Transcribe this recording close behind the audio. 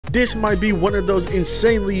This might be one of those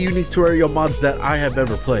insanely unique Terraria mods that I have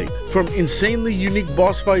ever played. From insanely unique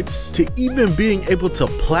boss fights to even being able to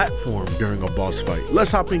platform during a boss fight.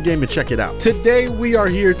 Let's hop in game and check it out. Today we are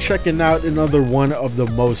here checking out another one of the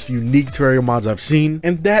most unique Terraria mods I've seen,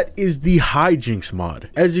 and that is the Hijinks mod.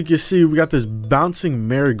 As you can see, we got this bouncing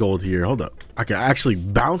marigold here. Hold up. I can actually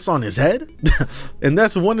bounce on his head? And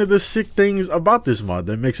that's one of the sick things about this mod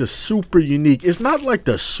that makes it super unique. It's not like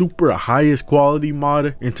the super highest quality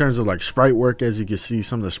mod in terms of like sprite work. As you can see,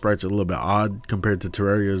 some of the sprites are a little bit odd compared to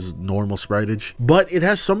Terraria's normal spritage, but it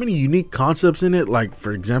has so many unique concepts in it. Like,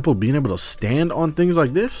 for example, being able to stand on things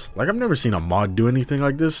like this. Like, I've never seen a mod do anything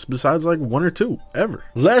like this besides like one or two ever.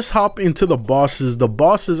 Let's hop into the bosses. The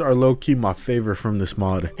bosses are low-key my favorite from this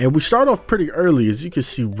mod, and we start off pretty early. As you can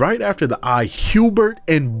see, right after the eye, Hubert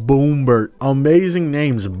and Boombert. Amazing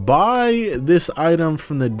names. Buy this item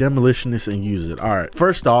from the demolitionist and use it. All right,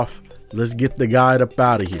 first off, let's get the guy up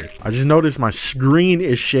out of here. I just noticed my screen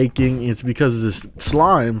is shaking. It's because this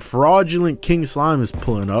slime, fraudulent king slime, is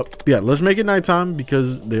pulling up. Yeah, let's make it nighttime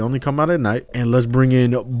because they only come out at night. And let's bring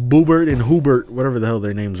in Boobert and Hubert, whatever the hell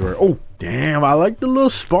their names were. Oh, damn, I like the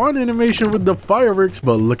little spawn animation with the fireworks,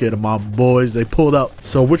 but look at my boys, they pulled up.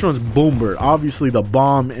 So which one's Boombert? Obviously the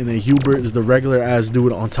bomb, and then Hubert is the regular ass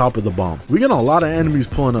dude on top of the bomb. We got a lot of enemies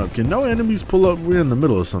pulling up. Can no enemies pull up? We're in the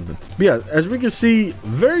middle of something. But yeah, as we can see,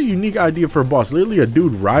 very unique idea for a boss. Literally a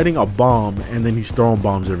dude riding a bomb and then he's throwing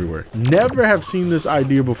bombs everywhere. Never have seen this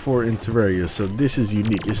idea before in Terraria, so this is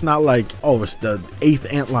unique. It's not like, oh, it's the 8th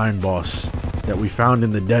antlion boss that we found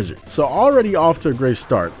in the desert. So already off to a great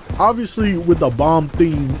start. Obviously with the bomb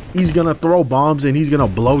theme, he's gonna throw bombs and he's gonna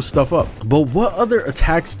blow stuff up. But what other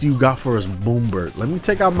attacks do you got for us, Boombert? Let me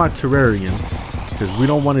take out my Terrarian because we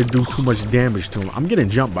don't want to do too much damage to him. I'm getting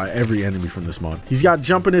jumped by every enemy from this mod. He's got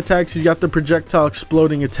jumping attacks, he's got the projectile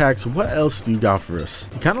exploding attacks. What else do you got for us?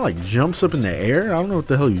 He kind of like jumps up in the air. I don't know what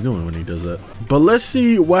the hell he's doing when he does that. But let's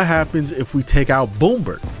see what happens if we take out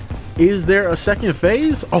Boombert. Is there a second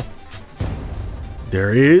phase? Oh,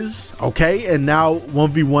 there is. Okay, and now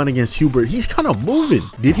 1v1 against Hubert. He's kind of moving.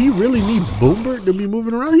 Did he really need Boombert to be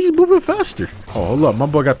moving around? He's moving faster. Oh, hold up. My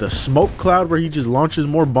boy got the smoke cloud where he just launches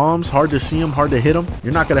more bombs. Hard to see him, hard to hit him.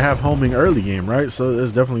 You're not going to have homing early game, right? So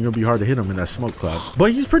it's definitely going to be hard to hit him in that smoke cloud.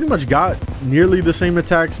 But he's pretty much got nearly the same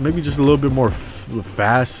attacks, maybe just a little bit more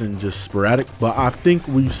fast and just sporadic. But I think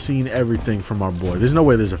we've seen everything from our boy. There's no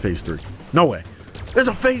way there's a phase 3. No way. There's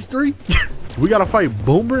a phase 3? We gotta fight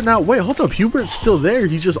Boombert now. Wait, hold up. Hubert's still there.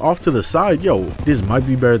 He's just off to the side. Yo, this might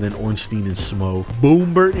be better than Ornstein and Smo.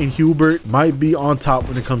 Boombert and Hubert might be on top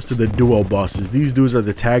when it comes to the duo bosses. These dudes are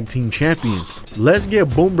the tag team champions. Let's get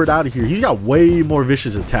Boombert out of here. He's got way more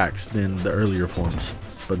vicious attacks than the earlier forms.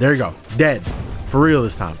 But there you go. Dead. For real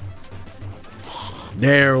this time.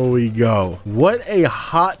 There we go. What a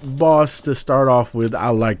hot boss to start off with. I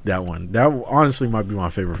like that one. That honestly might be my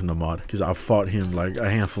favorite from the mod because I've fought him like a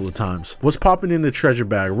handful of times. What's popping in the treasure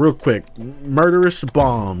bag real quick? Murderous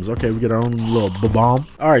bombs. Okay, we get our own little bomb.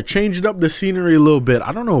 All right, changed up the scenery a little bit.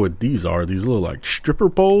 I don't know what these are. These little like stripper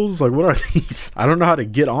poles. Like, what are these? I don't know how to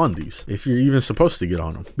get on these, if you're even supposed to get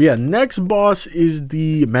on them. But yeah, next boss is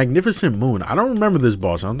the Magnificent Moon. I don't remember this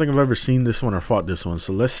boss. I don't think I've ever seen this one or fought this one.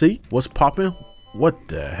 So let's see what's popping. What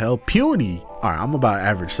the hell? Puny. All right, I'm about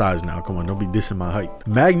average size now. Come on, don't be dissing my height.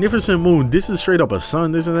 Magnificent Moon. This is straight up a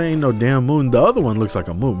sun. This ain't no damn moon. The other one looks like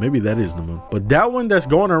a moon. Maybe that is the moon. But that one that's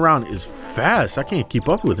going around is fast. I can't keep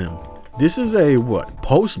up with him. This is a what?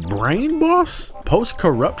 Post-brain boss?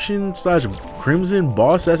 Post-corruption slash crimson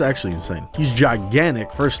boss? That's actually insane. He's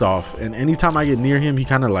gigantic, first off, and anytime I get near him, he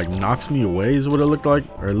kind of like knocks me away is what it looked like.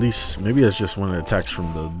 Or at least, maybe that's just one of the attacks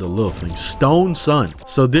from the little thing. Stone Sun.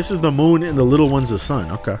 So this is the moon and the little one's the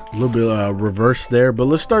sun. Okay. A little bit reverse there, but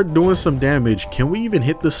let's start doing some damage. Can we even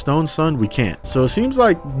hit the Stone Sun? We can't. So it seems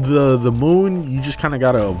like the moon, you just kind of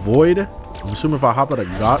got to avoid. I'm assuming if I hop out of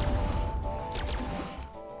GOT,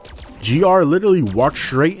 GR literally walks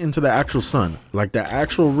straight into the actual sun, like the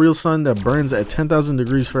actual real sun that burns at 10,000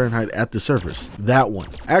 degrees Fahrenheit at the surface. That one.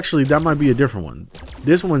 Actually, that might be a different one.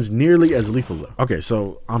 This one's nearly as lethal though. Okay,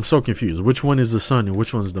 so I'm so confused. Which one is the sun and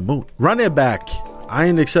which one's the moon? Run it back. I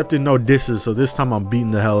ain't accepting no disses, so this time I'm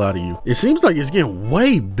beating the hell out of you. It seems like it's getting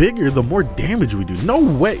way bigger the more damage we do. No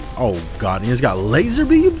way. Oh god, and it's got laser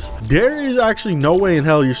beams? There is actually no way in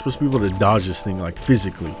hell you're supposed to be able to dodge this thing like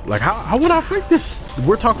physically. Like how would I fight this?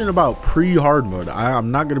 We're talking about pre-hard mode. I'm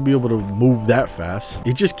not gonna be able to move that fast.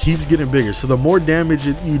 It just keeps getting bigger. So the more damage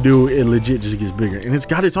you do, it legit just gets bigger. And it's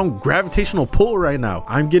got its own gravitational pull right now.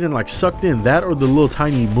 I'm getting like sucked in. That or the little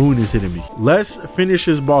tiny moon is hitting me. Let's finish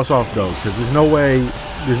this boss off though, because there's no way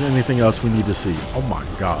there's anything else we need to see. Oh my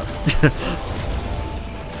god.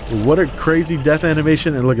 What a crazy death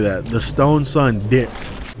animation. And look at that. The stone sun dipped.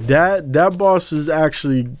 That boss is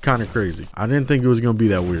actually kind of crazy. I didn't think it was going to be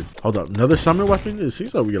that weird. Hold up. Another summon weapon? It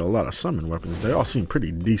seems like we get a lot of summon weapons. They all seem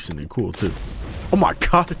pretty decent and cool too. Oh my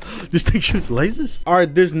god, this thing shoots lasers? All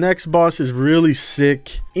right, this next boss is really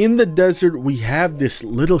sick. In the desert, we have this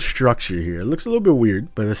little structure here. It looks a little bit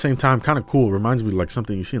weird, but at the same time, kind of cool. Reminds me of like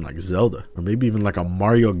something you see in like Zelda, or maybe even like a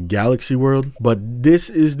Mario Galaxy world. But this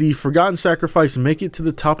is the Forgotten Sacrifice. Make it to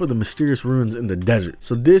the top of the mysterious ruins in the desert.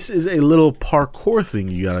 So this is a little parkour thing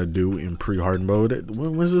you gotta do in pre-hard mode.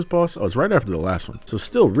 When was this boss? Oh, it's right after the last one. So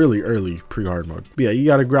still really early pre-hard mode. But yeah, you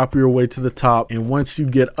gotta grapple your way to the top. And once you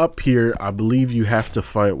get up here, I believe you have to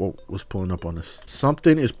fight what was pulling up on us.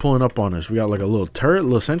 Something is pulling up on us. We got like a little turret, a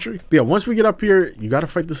little sentry. But yeah, once we get up here, you gotta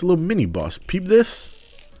fight this little mini boss. Peep this.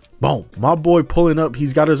 Boom. My boy pulling up.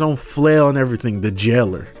 He's got his own flail and everything. The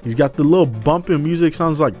jailer. He's got the little bumping music.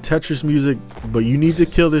 Sounds like Tetris music. But you need to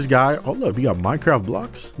kill this guy. Hold up. You got Minecraft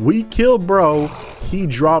blocks. We kill bro. He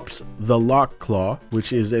drops the lock claw,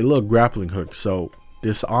 which is a little grappling hook. So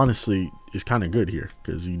this honestly is kind of good here,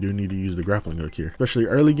 because you do need to use the grappling hook here, especially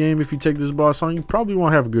early game. If you take this boss on, you probably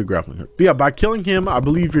won't have a good grappling hook. But yeah, by killing him, I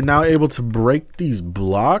believe you're now able to break these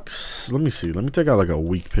blocks. Let me see. Let me take out like a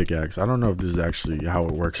weak pickaxe. I don't know if this is actually how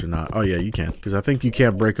it works or not. Oh yeah, you can, because I think you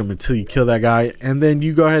can't break them until you kill that guy. And then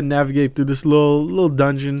you go ahead and navigate through this little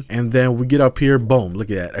dungeon, and then we get up here. Boom, look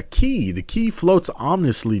at that, a key. The key floats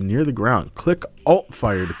ominously near the ground. Click alt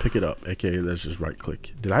fire to pick it up, aka that's just right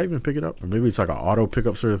click. Did I even pick it up? Or maybe it's like an auto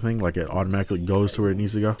pickup sort of thing, like it automatically goes to where it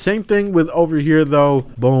needs to go. Same thing with over here though.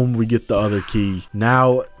 Boom, we get the other key.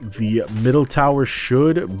 Now the middle tower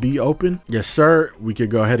should be open. Yes sir, we could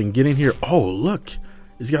go ahead and get in here. Oh look,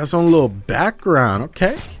 it's got its own little background.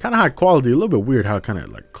 Okay, kind of high quality. A little bit weird how it kind of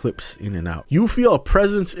like clips in and out. You feel a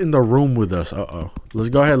presence in the room with us. Let's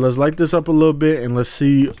go ahead, let's light this up a little bit and let's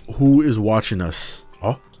see who is watching us.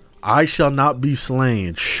 Oh, I shall not be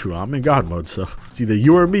slain. Shoo, I'm in God mode, so it's either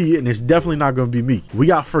you or me, and it's definitely not going to be me. We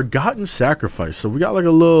got Forgotten Sacrifice. So we got like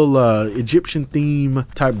a little Egyptian theme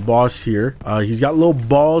type boss here. He's got little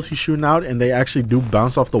balls he's shooting out, and they actually do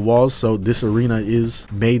bounce off the walls. So this arena is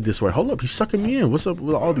made this way. Hold up, he's sucking me in. What's up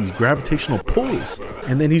with all these gravitational pulls?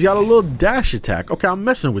 And then he's got a little dash attack. Okay, I'm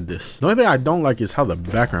messing with this. The only thing I don't like is how the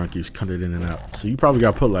background keeps cutting in and out. So you probably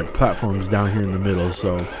got to put like platforms down here in the middle,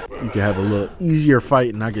 so you can have a little easier fight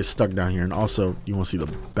and not get stuck down here. And also you won't see the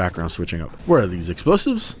background switching up. Where are these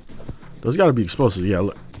explosives? Those got to be explosives. Yeah,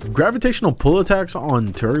 look. Gravitational pull attacks on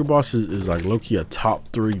Terraria bosses is like low-key a top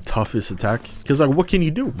 3 toughest attack, because like what can you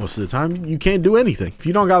do? Most of the time you can't do anything. If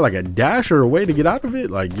you don't got like a dash or a way to get out of it,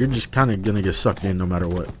 like you're just kind of gonna get sucked in no matter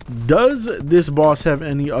what. Does this boss have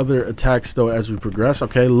any other attacks though as we progress?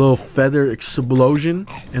 Okay, little feather explosion.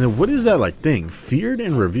 And then what is that like thing? Feared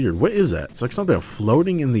and revered. What is that? It's like something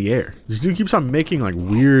floating in the air. This dude keeps on making like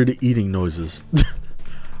weird eating noises.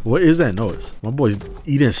 What is that noise? My boy's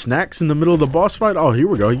eating snacks in the middle of the boss fight. Oh, here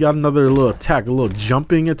we go. He got another little attack, a little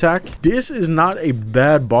jumping attack. This is not a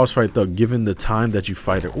bad boss fight though, given the time that you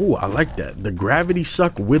fight it. Oh, I like that. The gravity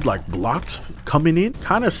suck with like blocks coming in.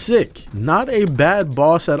 Kind of sick. Not a bad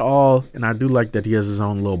boss at all. And I do like that he has his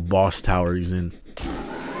own little boss tower he's in.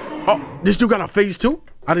 Oh, this dude got a phase 2?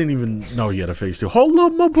 I didn't even know he had a phase 2. Hold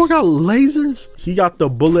up, my boy got lasers. He got the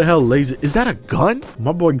bullet hell laser. Is that a gun?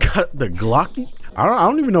 My boy got the Glocky. I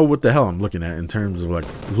don't even know what the hell I'm looking at in terms of like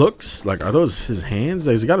looks. Like, are those his hands?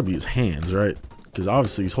 There's got to be his hands, right? Because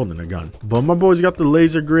obviously he's holding a gun. But my boy's got the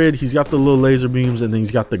laser grid. He's got the little laser beams, and then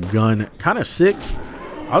he's got the gun. Kind of sick.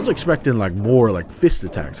 I was expecting like more like fist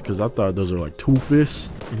attacks, because I thought those are like 2 fists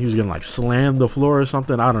and he was gonna like slam the floor or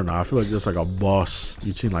something. I don't know. I feel like that's like a boss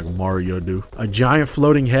you'd seen like Mario do. A giant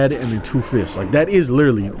floating head and then 2 fists. Like that is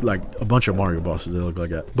literally like a bunch of Mario bosses that look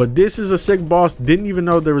like that. But this is a sick boss. Didn't even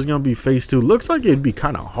know there was gonna be phase 2. Looks like it'd be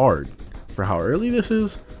kind of hard for how early this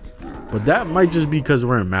is. But that might just be because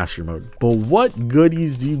we're in master mode. But what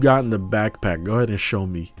goodies do you got in the backpack? Go ahead and show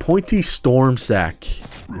me. Pointy storm sack.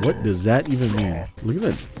 What does that even mean? Look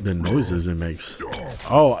at the noises it makes.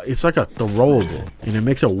 Oh, it's like a throwable, and it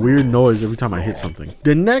makes a weird noise every time I hit something.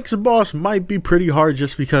 The next boss might be pretty hard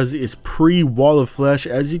just because it's pre-wall of flesh.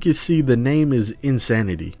 As you can see, the name is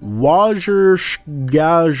Insanity. Wajers.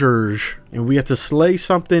 and we have to slay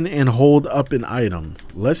something and hold up an item.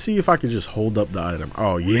 Let's see if I can just hold up the item.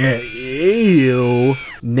 Oh yeah, ew,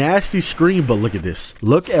 nasty scream. But look at this,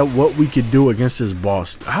 look at what we could do against this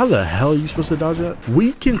boss. How the hell are you supposed to dodge that?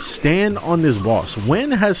 We can stand on this boss.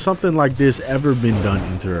 When has something like this ever been done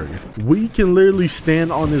in Terraria? We can literally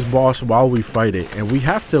stand on this boss while we fight it, and we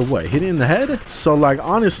have to what, hit it in the head? So like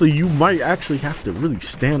honestly, you might actually have to really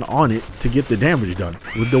stand on it to get the damage done.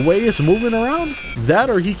 With the way it's moving around, that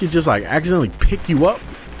or he could just like accidentally pick you up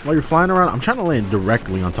while you're flying around. I'm trying to land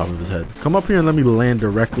directly on top of his head. Come up here and let me land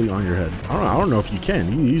directly on your head. I don't know if you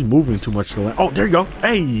can. He's moving too much to land. Oh, there you go.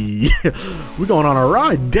 Hey, we're going on a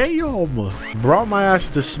ride. Damn. Brought my ass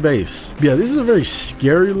to space. Yeah, this is a very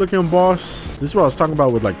scary looking boss. This is what I was talking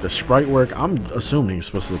about with like the sprite work. I'm assuming it's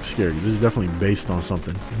supposed to look scary. This is definitely based on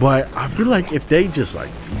something. But I feel like if they just like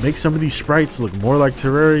make some of these sprites look more like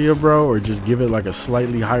Terraria, bro, or just give it like a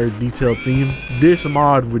slightly higher detailed theme, this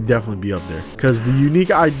mod would definitely be up there. Because the unique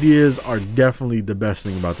ideas are definitely the best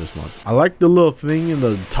thing about this mod. I like the little thing in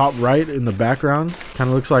the top right in the background. Kind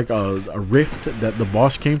of looks like a rift that the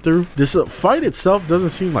boss came through. This fight itself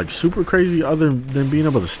doesn't seem like super crazy other than being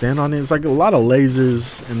able to stand on it. It's like a lot of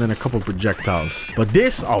lasers and then a couple projectiles. But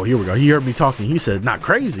this, oh, here we go. He heard me talking. He said, not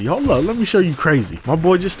crazy. Hold up, let me show you crazy. My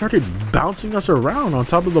boy just started bouncing us around on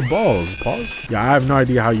top of the balls. Pause. Yeah, I have no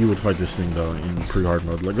idea how you would fight this thing though in pre-hard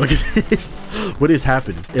mode. Look at this. What is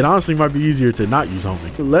happening? It honestly might be easier to not use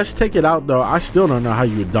homing. Let's take it out though. I still don't know how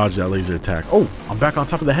you would dodge that laser attack. Oh, I'm back on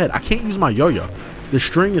top of the head. I can't use my yo-yo. The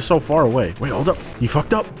string is so far away. Wait, hold up. He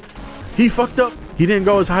fucked up. He fucked up. He didn't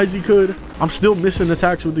go as high as he could. I'm still missing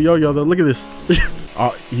attacks with the yo-yo though. Look at this.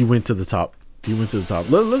 Oh, he went to the top. He went to the top.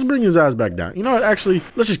 Let's bring his ass back down. You know what? Actually,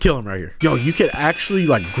 let's just kill him right here. Yo, you could actually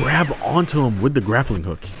like grab onto him with the grappling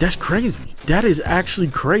hook. That's crazy. That is actually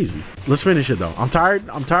crazy. Let's finish it though. I'm tired.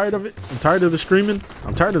 I'm tired of it. I'm tired of the screaming.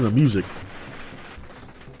 I'm tired of the music.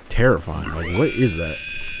 Terrifying. Like, what is that?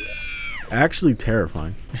 Actually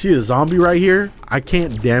terrifying. You see the zombie right here? I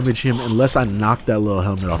can't damage him unless I knock that little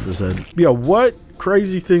helmet off his head. Yeah, what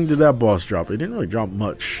crazy thing did that boss drop? It didn't really drop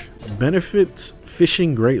much. Benefits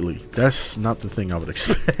fishing greatly. That's not the thing I would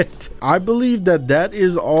expect. I believe that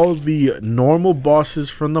is all the normal bosses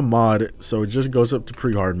from the mod, so it just goes up to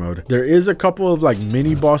pre-hard mode. There is a couple of like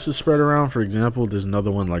mini bosses spread around. For example, there's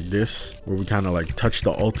another one like this where we kind of like touch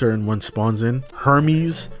the altar and one spawns in.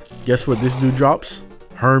 Hermes, guess what this dude drops?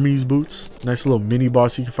 Hermes boots. Nice little mini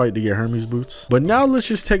boss you can fight to get Hermes boots. But now let's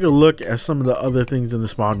just take a look at some of the other things in the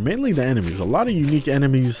spawn, mainly the enemies. A lot of unique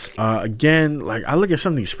enemies. Again, like I look at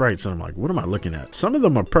some of these sprites and I'm like, what am I looking at? Some of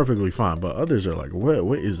them are perfectly fine, but others are like,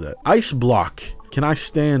 what is that? Ice block. Can I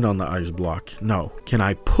stand on the ice block? No. Can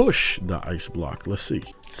I push the ice block? Let's see.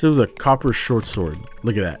 So the copper short sword.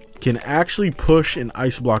 Look at that. Can actually push an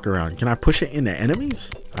ice block around. Can I push it into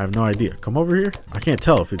enemies? I have no idea. Come over here. I can't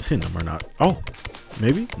tell if it's hitting them or not. Oh,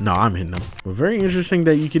 maybe? No, I'm hitting them. But very interesting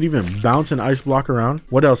that you could even bounce an ice block around.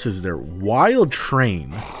 What else is there? Wild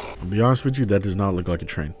train. I'll be honest with you, that does not look like a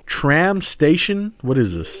train. Tram station? What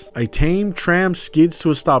is this? A tame tram skids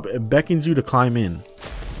to a stop. It beckons you to climb in.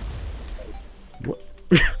 What?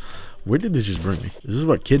 Where did this just bring me? Is this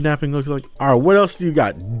what kidnapping looks like? All right, what else do you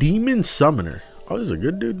got? Demon summoner. Oh, this is a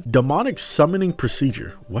good dude. Demonic summoning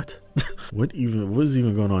procedure. What? What is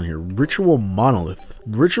even going on here? Ritual monolith.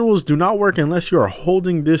 Rituals do not work unless you are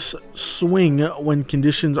holding this swing when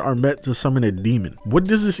conditions are met to summon a demon. What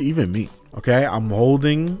does this even mean? Okay, I'm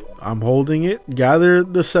holding it. Gather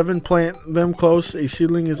the 7, plant them close. A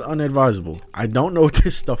seedling is unadvisable. I don't know what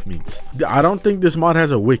this stuff means. I don't think this mod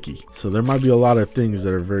has a wiki, so there might be a lot of things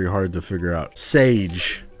that are very hard to figure out.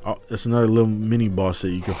 Sage. Oh, that's another little mini boss that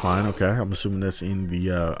you can find. Okay, I'm assuming that's in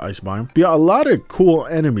the ice biome. But yeah, a lot of cool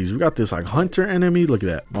enemies. We got this like hunter enemy. Look at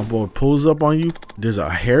that. My boy pulls up on you. There's a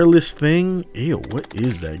hairless thing. Ew, what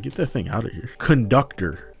is that? Get that thing out of here.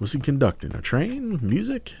 Conductor. What's he conducting? A train?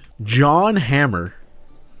 Music? John Hammer.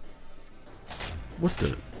 What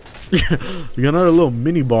the? We got another little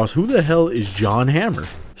mini boss. Who the hell is John Hammer?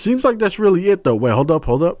 Seems like that's really it though. Wait, hold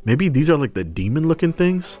up. Maybe these are like the demon looking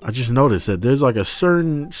things. I just noticed that there's like a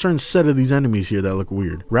certain set of these enemies here that look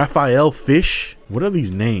weird. Raphael Fish. What are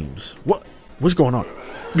these names? What's going on?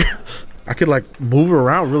 I could like move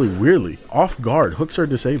around really weirdly. Off guard. Hooks are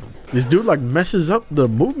disabled. This dude like messes up the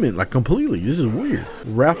movement like completely. This is weird.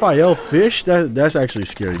 Raphael Fish. That's actually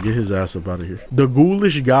scary. Get his ass up out of here. The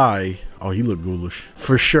ghoulish guy. Oh, he looked ghoulish.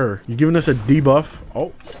 For sure. You're giving us a debuff.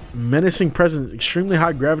 Oh, menacing presence. Extremely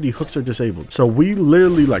high gravity. Hooks are disabled. So we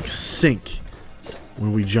literally like sink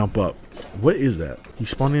when we jump up. What is that? He's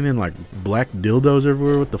spawning in like black dildos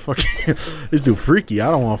everywhere. What the fuck? This dude freaky. I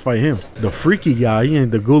don't want to fight him. The freaky guy. He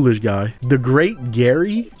ain't the ghoulish guy. The Great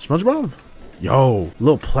Gary. SpongeBob. Yo,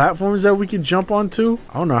 little platforms that we can jump onto.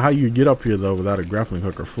 I don't know how you get up here though without a grappling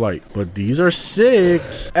hook or flight, but these are sick.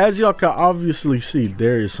 As y'all can obviously see,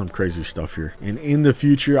 there is some crazy stuff here, and in the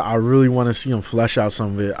future I really want to see them flesh out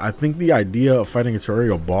some of it. I think the idea of fighting a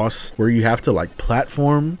Terraria boss where you have to like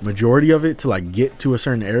platform majority of it to like get to a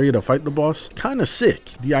certain area to fight the boss, kind of sick.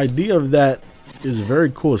 The idea of that is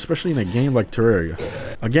very cool, especially in a game like Terraria.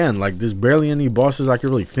 Again, like there's barely any bosses I can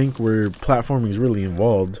really think where platforming is really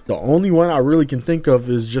involved. The only one I really can think of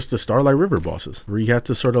is just the Starlight River bosses, where you have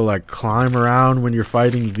to sort of like climb around when you're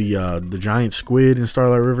fighting the giant squid in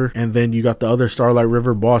Starlight River, and then you got the other Starlight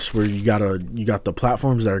River boss where you got the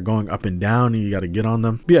platforms that are going up and down and you got to get on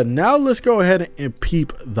them. But yeah, now let's go ahead and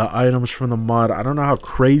peep the items from the mod. I don't know how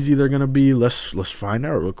crazy they're gonna be. Let's find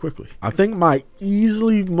out real quickly. I think my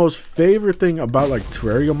easily most favorite thing about like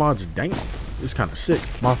Terraria mods, dang, it's kind of sick.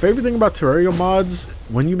 My favorite thing about Terraria mods,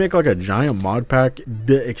 when you make like a giant mod pack,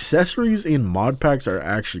 the accessories in mod packs are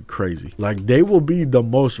actually crazy. Like they will be the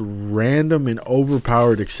most random and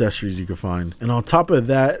overpowered accessories you can find, and on top of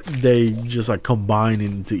that they just like combine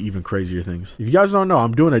into even crazier things. If you guys don't know,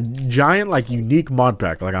 I'm doing a giant like unique mod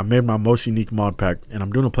pack. Like I made my most unique mod pack and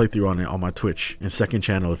I'm doing a playthrough on it on my Twitch and second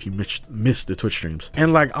channel if you missed the Twitch streams.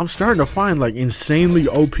 And like I'm starting to find like insanely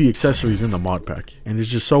OP accessories in the mod pack, and it's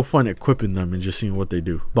just so fun equipping them and just seeing what they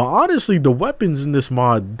do. But honestly, the weapons in this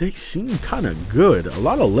mod, they seem kind of good. A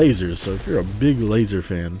lot of lasers, so if you're a big laser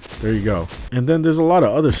fan, there you go. And then there's a lot of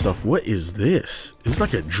other stuff. What is this? It's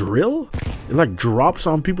like a drill? It like drops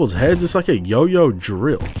on people's heads. It's like a yo-yo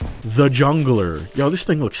drill. The Jungler. Yo, this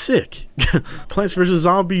thing looks sick. Plants vs.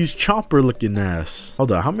 Zombies chopper looking ass.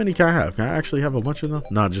 Hold on, how many can I have? Can I actually have a bunch of them?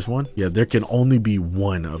 Not just one? Yeah, there can only be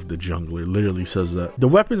one of the Jungler. Literally says that. The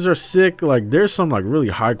weapons are sick. Like there's some like really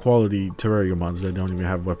high quality Terraria mods that don't even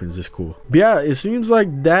have weapons this cool. But yeah, it seems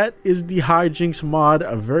like that is the Hijinks mod,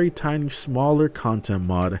 a very tiny smaller content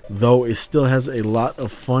mod, though it still has a lot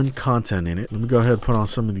of fun content in it. Let me go ahead and put on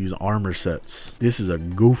some of these armor sets. This is a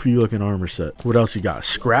goofy looking armor set. What else you got?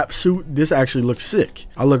 Scrap suit. This actually looks sick.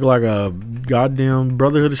 I look like a goddamn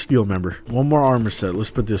Brotherhood of Steel member. One more armor set.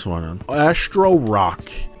 Let's put this one on. Astro Rock.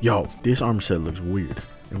 Yo, this armor set looks weird.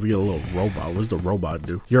 And we get a little robot. What does the robot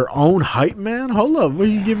do? Your own hype, man? Hold up. What are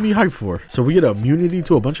you giving me hype for? So we get immunity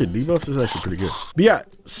to a bunch of debuffs? This is actually pretty good. But yeah,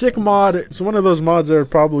 sick mod. It's one of those mods that are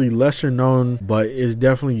probably lesser known, but is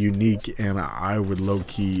definitely unique, and I would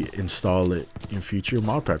low-key install it in future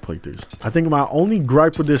mod pack playthroughs. I think my only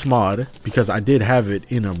gripe with this mod, because I did have it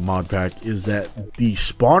in a mod pack, is that the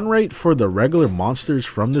spawn rate for the regular monsters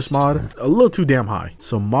from this mod, a little too damn high.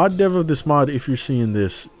 So mod dev of this mod, if you're seeing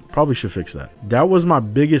this, probably should fix that. That was my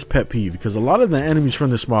biggest pet peeve, because a lot of the enemies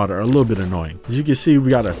from this mod are a little bit annoying. As you can see, we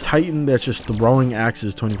got a Titan that's just throwing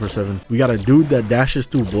axes 24/7. We got a dude that dashes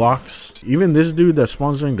through blocks. Even this dude that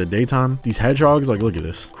spawns during the daytime. These hedgehogs, like look at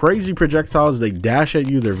this. Crazy projectiles, they dash at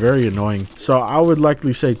you, they're very annoying. So I would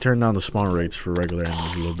likely say turn down the spawn rates for regular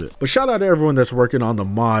enemies a little bit. But shout out to everyone that's working on the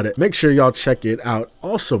mod. Make sure y'all check it out.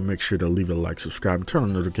 Also make sure to leave a like, subscribe, and turn on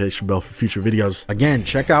the notification bell for future videos. Again,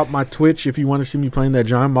 check out my Twitch if you want to see me playing that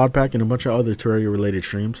giant mod pack and a bunch of other Terraria related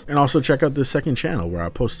streams, and also check out the second channel where I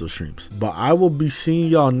post those streams. But I will be seeing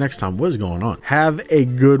y'all next time. What is going on? Have a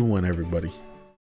good one, everybody.